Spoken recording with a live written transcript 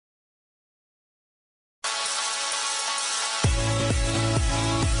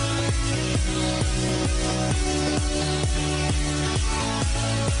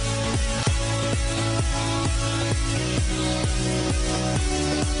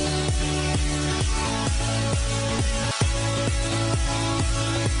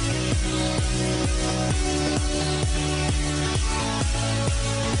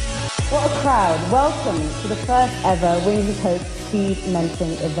What a crowd. Welcome to the first ever Wings of Hope Speed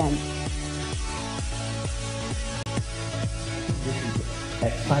Mentoring event. This is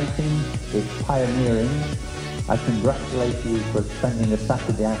exciting, it's pioneering. I congratulate you for spending a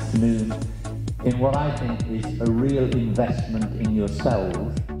Saturday afternoon in what I think is a real investment in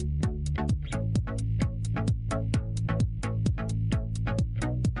yourselves.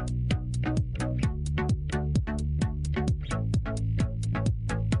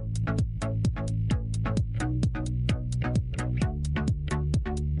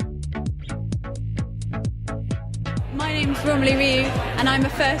 My name's Romilly Ryu and I'm a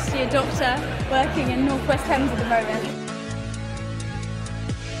first year doctor working in North West Thames at the moment.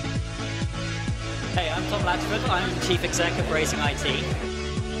 Hey, I'm Tom Latchford, I'm Chief Exec of Raising IT.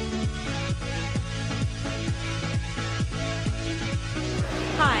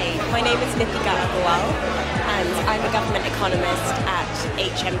 Hi, my name is Nithika Agarwal and I'm a government economist at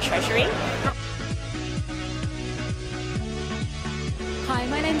HM Treasury. Hi,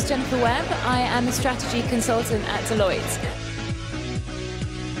 my name is Jennifer Webb. I am a strategy consultant at Deloitte.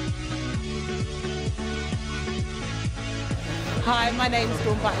 Hi, my name is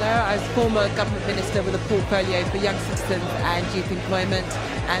Dawn Butler. I was former government minister with a portfolio for young citizens and youth employment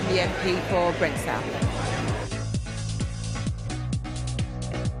and the MP for Brent South.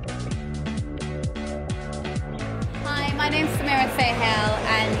 Hi, my name's Samira Sohail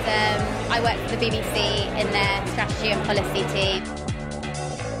and I work for the BBC in their strategy and policy team.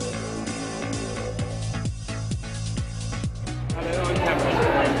 Hello, I'm Cameron.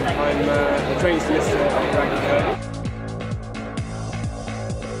 I'm a trained solicitor at Ragnar.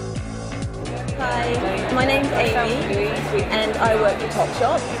 Hi, my name's Amy and I work for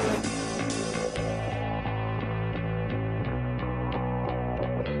Topshop.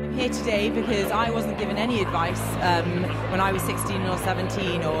 I'm here today because I wasn't given any advice when I was 16 or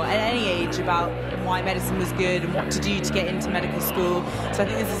 17 or at any age about why medicine was good and what to do to get into medical school. So I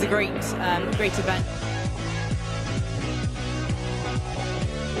think this is a great event.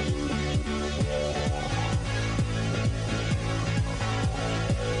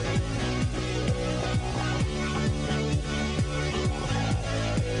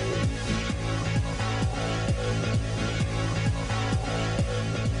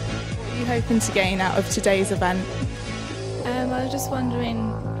 What are you hoping to gain out of today's event? I was just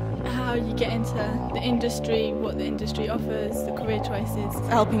wondering how you get into the industry, what the industry offers, the career choices.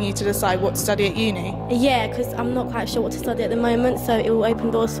 Helping you to decide what to study at uni? Yeah, because I'm not quite sure what to study at the moment, so it will open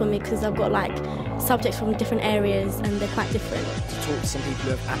doors for me because I've got like subjects from different areas and they're quite different. To talk to some people who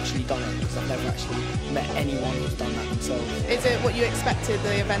have actually done it, because I've never actually met anyone who's done that themselves. Is it what you expected,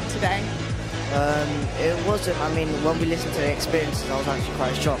 the event today? It wasn't. I mean, when we listened to their experiences, I was actually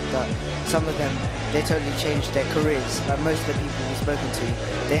quite shocked that some of them, they totally changed their careers. Most of the people we've spoken to,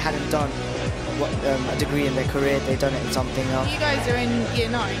 they hadn't done a degree in their career, they've done it in something else. You guys are in year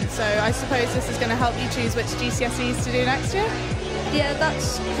 9, so I suppose this is going to help you choose which GCSEs to do next year? Yeah,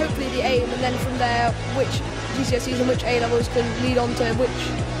 that's hopefully the aim, and then from there, which GCSEs and which A-levels can lead on to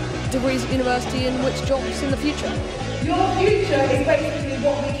which degrees at university and which jobs in the future. Your future is basically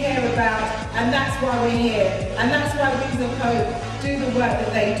what we care about, and that's why we're here, and that's why Wings of Hope do the work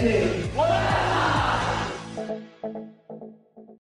that they do.